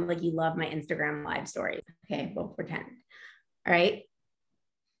you pretend like you love my Instagram live stories. Okay, we'll pretend. All right.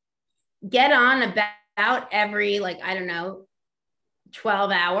 Get on about every, like, I don't know,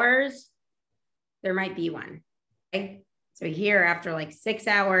 12 hours, there might be one. Okay. So here after like 6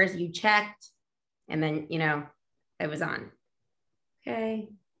 hours, you checked and then, you know, it was on. Okay.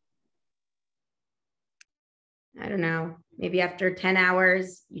 I don't know, maybe after 10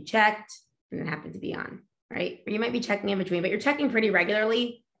 hours, you checked and it happened to be on. Right? Or you might be checking in between, but you're checking pretty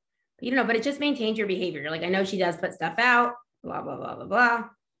regularly. You don't know, but it just maintains your behavior. You're like, I know she does put stuff out, blah, blah, blah, blah, blah.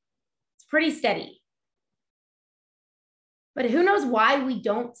 It's pretty steady. But who knows why we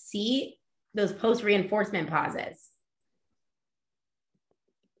don't see those post-reinforcement pauses?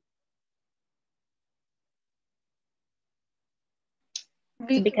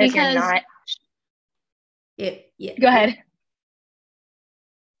 Because you're not. Yeah. Go ahead.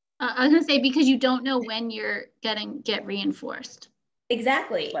 I was gonna say, because you don't know when you're get reinforced.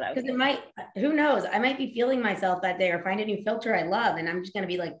 Exactly. Because it might, who knows? I might be feeling myself that day or find a new filter I love. And I'm just going to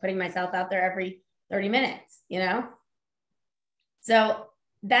be like putting myself out there every 30 minutes, you know? So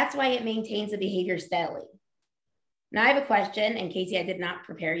that's why it maintains the behavior steadily. Now I have a question, and Casey, I did not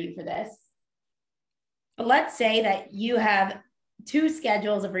prepare you for this. But let's say that you have 2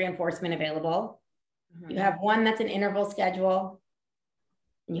 schedules of reinforcement available. You have one that's an interval schedule,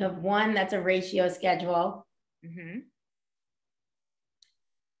 and you have one that's a ratio schedule.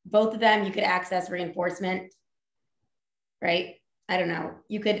 Both of them, you could access reinforcement, right? I don't know.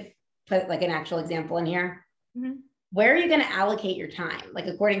 You could put like an actual example in here. Where are you going to allocate your time? Like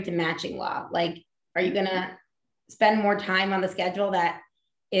according to matching law, like, are you going to spend more time on the schedule that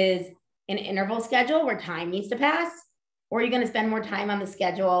is an interval schedule where time needs to pass? Or are you going to spend more time on the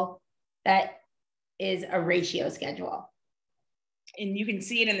schedule that is a ratio schedule? And you can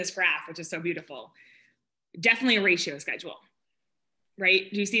see it in this graph, which is so beautiful. Definitely a ratio schedule,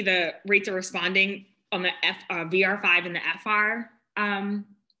 right? Do you see the rates of responding on the VR5 and the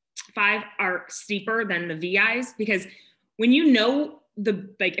FR5 are steeper than the VIs? Because when you know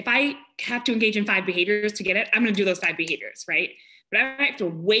like if I have to engage in 5 behaviors to get it, I'm going to do those 5 behaviors, right? But I have to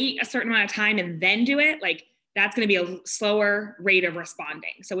wait a certain amount of time and then do it. Like that's going to be a slower rate of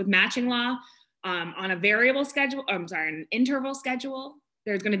responding. So with matching law, on a variable schedule, an interval schedule,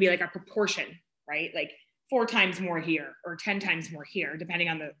 there's going to be like a proportion, right? Like 4 times more here or 10 times more here, depending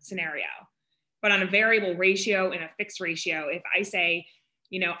on the scenario. But on a variable ratio and a fixed ratio, if I say,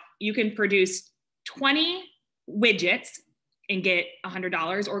 you know, you can produce 20 widgets and get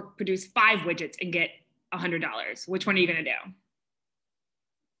 $100 or produce 5 widgets and get $100, which one are you going to do?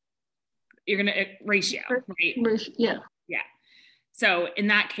 You're going to ratio, right? Yeah. Yeah. So in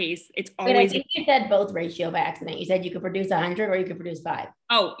that case, it's always. But I think you said both ratio by accident. You said you could produce 100 or you could produce 5.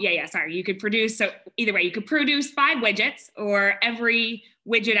 Oh, yeah. Sorry. You could produce. So either way, you could produce 5 widgets or every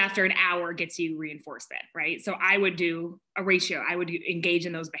widget after an hour gets you reinforcement, right? So I would do a ratio. I would engage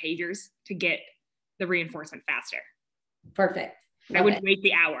in those behaviors to get the reinforcement faster. Perfect. I wouldn't wait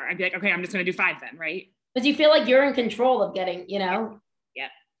the hour. I'd be like, okay, I'm just going to do 5 then, right? Because you feel like you're in control of getting, you know? Yeah.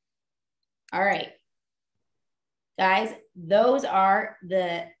 All right. Guys, those are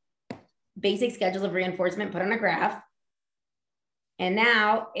the basic schedules of reinforcement put on a graph. And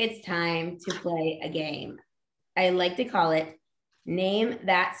now it's time to play a game. I like to call it Name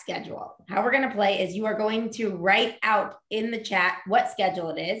That Schedule. How we're going to play is you are going to write out in the chat what schedule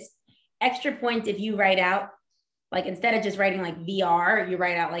it is. Extra points if you write out, like instead of just writing like VR, you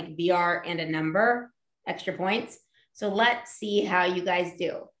write out like VR and a number, extra points. So let's see how you guys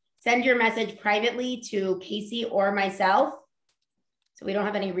do. Send your message privately to Casey or myself so we don't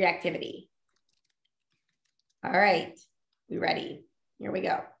have any reactivity. All right, we ready? Here we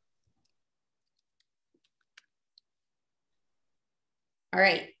go. All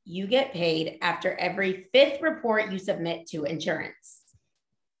right, you get paid after every 5th report you submit to insurance.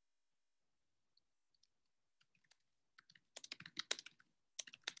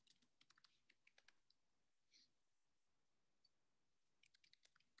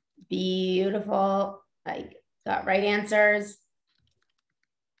 Beautiful, like got right answers.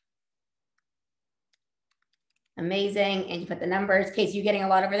 Amazing, and you put the numbers. Casey, you getting a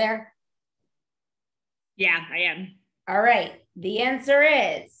lot over there? Yeah, I am. All right, the answer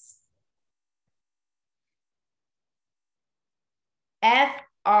is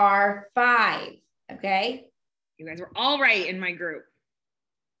FR5, okay? You guys were all right in my group.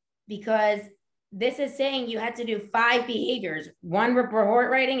 Because this is saying you had to do 5 behaviors. 1 report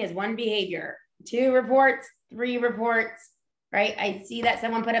writing is 1 behavior. 2 reports, 3 reports, right? I see that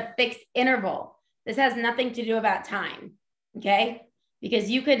someone put a fixed interval. This has nothing to do about time, okay? Because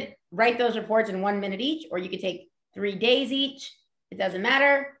you could write those reports in 1 minute each, or you could take 3 days each. It doesn't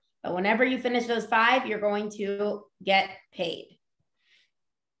matter. But whenever you finish those 5, you're going to get paid.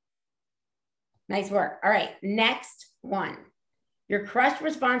 Nice work. All right, next one. Your crush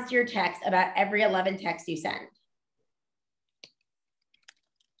responds to your text about every 11 texts you send.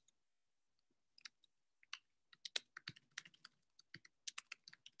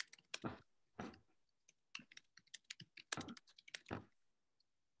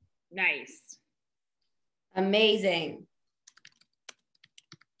 Nice. Amazing.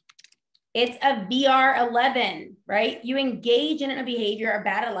 It's a VR11, right? You engage in a behavior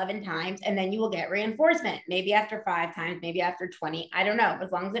about 11 times and then you will get reinforcement. Maybe after 5 times, maybe after 20. I don't know,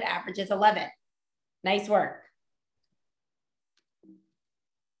 as long as it averages 11. Nice work.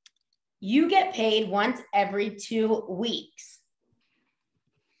 You get paid once every 2 weeks.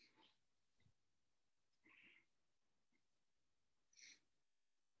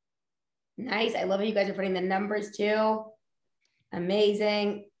 Nice. I love how you guys are putting the numbers too.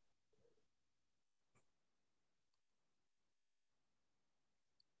 Amazing.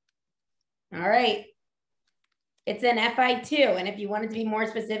 All right. It's an FI2. And if you wanted to be more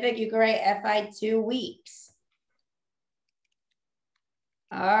specific, you could write FI2 weeks.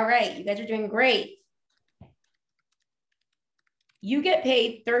 All right. You guys are doing great. You get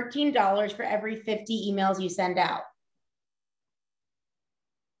paid $13 for every 50 emails you send out.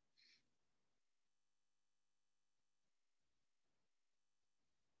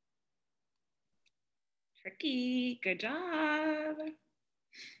 Tricky. Good job.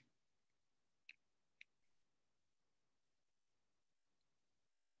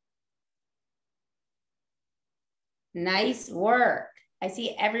 Nice work. I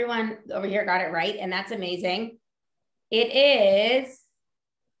see everyone over here got it right, and that's amazing. It is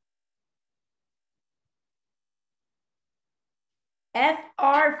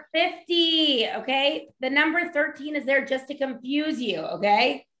FR50, okay? The number 13 is there just to confuse you,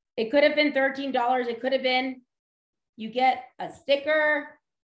 okay? It could have been $13. It could have been you get a sticker,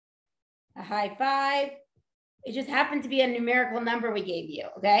 a high five. It just happened to be a numerical number we gave you,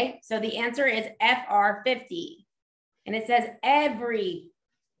 okay? So the answer is FR50. And it says every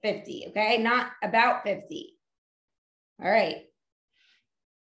 50, okay? Not about 50. All right.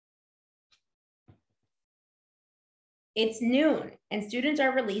 It's noon and students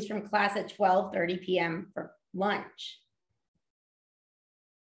are released from class at 12:30 p.m. for lunch.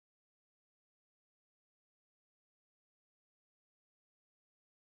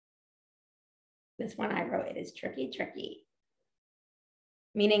 This one I wrote, it is tricky, tricky.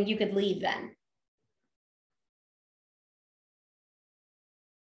 Meaning you could leave then.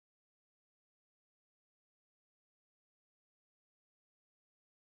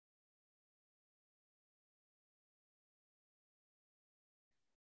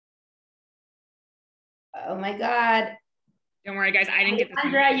 Oh my God. Don't worry, guys. I didn't get this.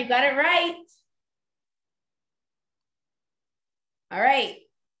 Sandra, you got it right. All right.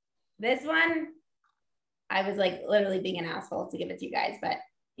 This one, I was like literally being an asshole to give it to you guys, but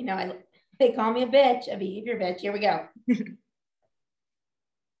you know, they call me a bitch, a behavior bitch. Here we go.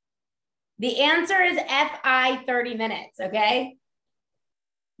 The answer is FI 30 minutes, okay?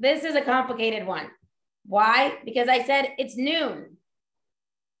 This is a complicated one. Why? Because I said it's noon.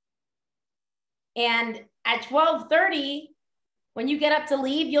 And at 12:30, when you get up to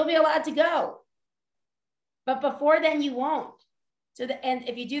leave, you'll be allowed to go. But before then, you won't. So and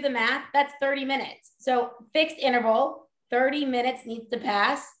if you do the math, that's 30 minutes. So fixed interval, 30 minutes needs to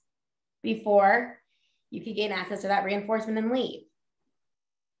pass before you can gain access to that reinforcement and leave.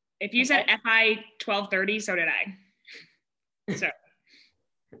 If you said FI 12:30, so did I. So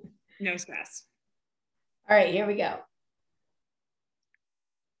no stress. All right, here we go.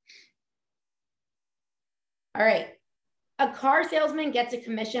 All right. A car salesman gets a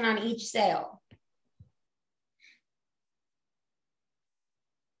commission on each sale.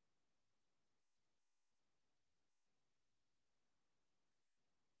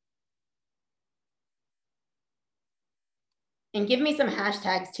 And give me some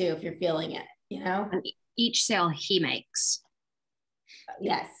hashtags too, if you're feeling it, you know? On each sale he makes.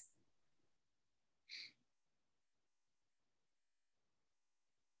 Yes.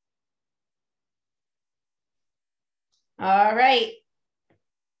 All right.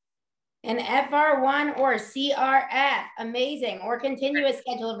 An FR1 or CRF, amazing, or continuous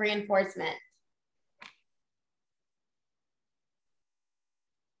schedule of reinforcement.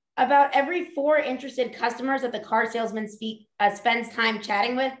 About every 4 interested customers that the car salesman spends time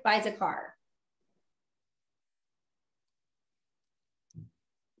chatting with buys a car.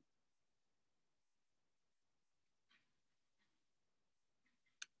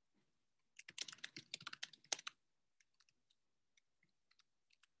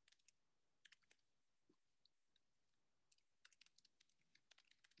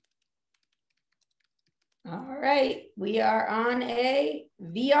 All right, we are on a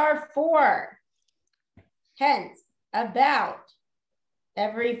VR4. Hence, about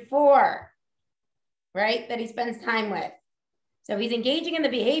every 4, right, that he spends time with. So he's engaging in the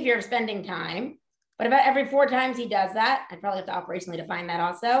behavior of spending time, but about every 4 times he does that, I'd probably have to operationally define that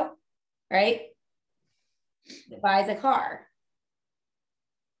also, right? It buys a car.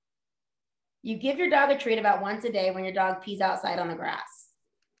 You give your dog a treat about once a day when your dog pees outside on the grass.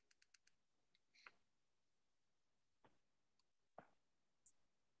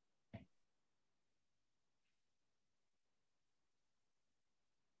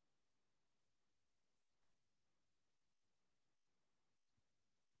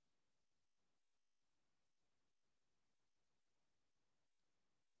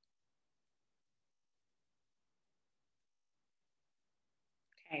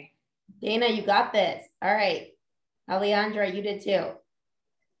 Okay. Dana, you got this. All right. Alejandra, you did too.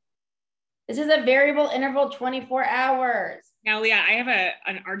 This is a variable interval 24 hours. Now, Leah, I have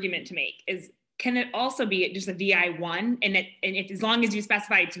an argument to make. Can it also be just a VI1? And if as long as you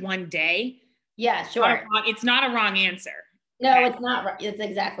specify it's one day? Yeah, sure. It's not a wrong answer. No, okay? It's not right. It's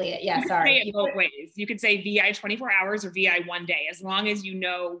exactly it. Yeah, you sorry. Say it both ways. You could say VI 24 hours or VI one day. As long as you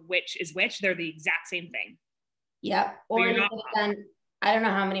know which is which, they're the exact same thing. Yep. Or you could have done, I don't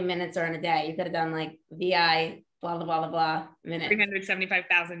know how many minutes are in a day. You could have done like VI blah, blah, blah, blah minutes.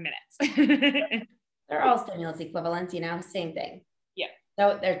 375,000 minutes. They're all stimulus equivalents, you know, same thing. Yeah.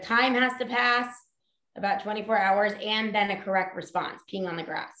 So their time has to pass about 24 hours and then a correct response, peeing on the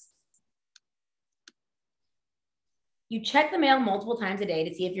grass. You check the mail multiple times a day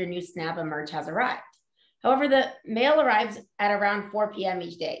to see if your new SNAP emerge has arrived. However, the mail arrives at around 4 p.m.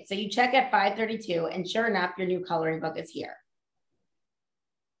 each day. So you check at 5:32 and sure enough, your new coloring book is here.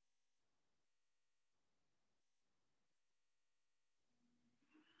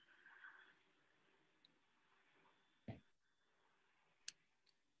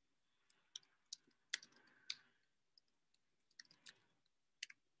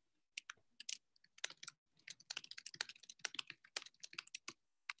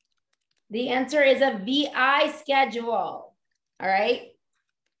 The answer is a VI schedule. All right.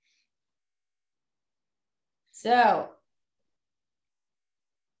 So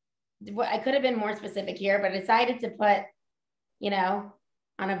I could have been more specific here, but I decided to put, you know,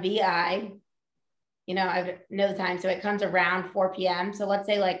 on a VI, you know, I know the time. So it comes around 4 p.m. So let's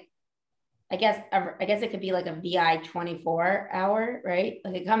say like, I guess it could be like a VI 24 hour, right?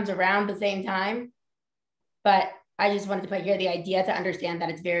 Like it comes around the same time, but I just wanted to put here the idea to understand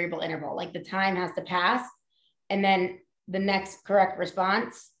that it's variable interval, like the time has to pass and then the next correct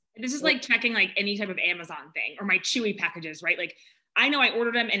response. This is like checking like any type of Amazon thing or my Chewy packages, right? Like I know I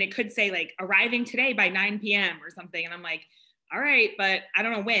ordered them and it could say like arriving today by 9 p.m. or something. And I'm like, all right, but I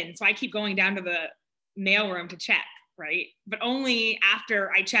don't know when. So I keep going down to the mailroom to check, right? But only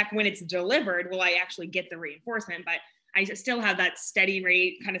after I check when it's delivered will I actually get the reinforcement. But I still have that steady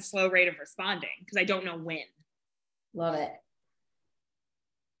rate, kind of slow rate of responding because I don't know when. Love it.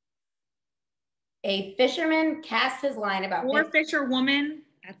 A fisherman casts his line about... Or fisherwoman,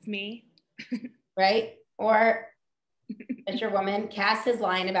 that's me. right? Or fisherwoman casts his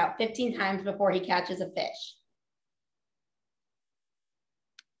line about 15 times before he catches a fish.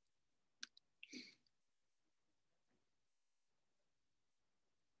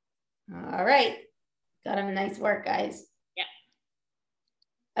 All right. Got him. Nice work, guys. Yeah.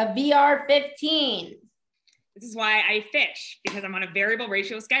 A VR 15. This is why I fish, because I'm on a variable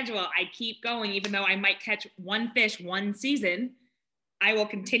ratio schedule. I keep going, even though I might catch one fish one season, I will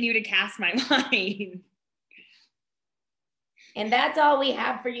continue to cast my line. And that's all we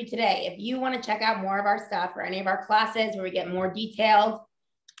have for you today. If you want to check out more of our stuff or any of our classes where we get more detailed,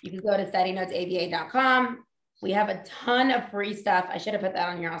 you can go to STUDYNOTESABA.com. We have a ton of free stuff. I should have put that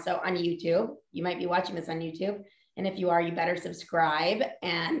on here also on YouTube. You might be watching this on YouTube. And if you are, you better subscribe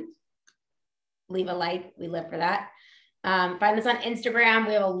and leave a like. We live for that. Find us on Instagram.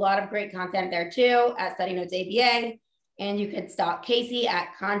 We have a lot of great content there too at STUDYNOTESABA. And you could stalk Casey at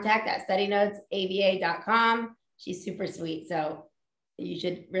contact@STUDYNOTESABA.com. She's super sweet. So you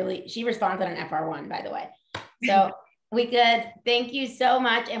should really, she responds on an FR1, by the way. So we could, thank you so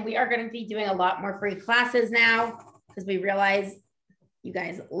much. And we are going to be doing a lot more free classes now because we realize you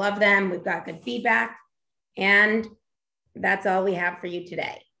guys love them. We've got good feedback. And that's all we have for you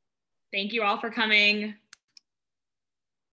today. Thank you all for coming.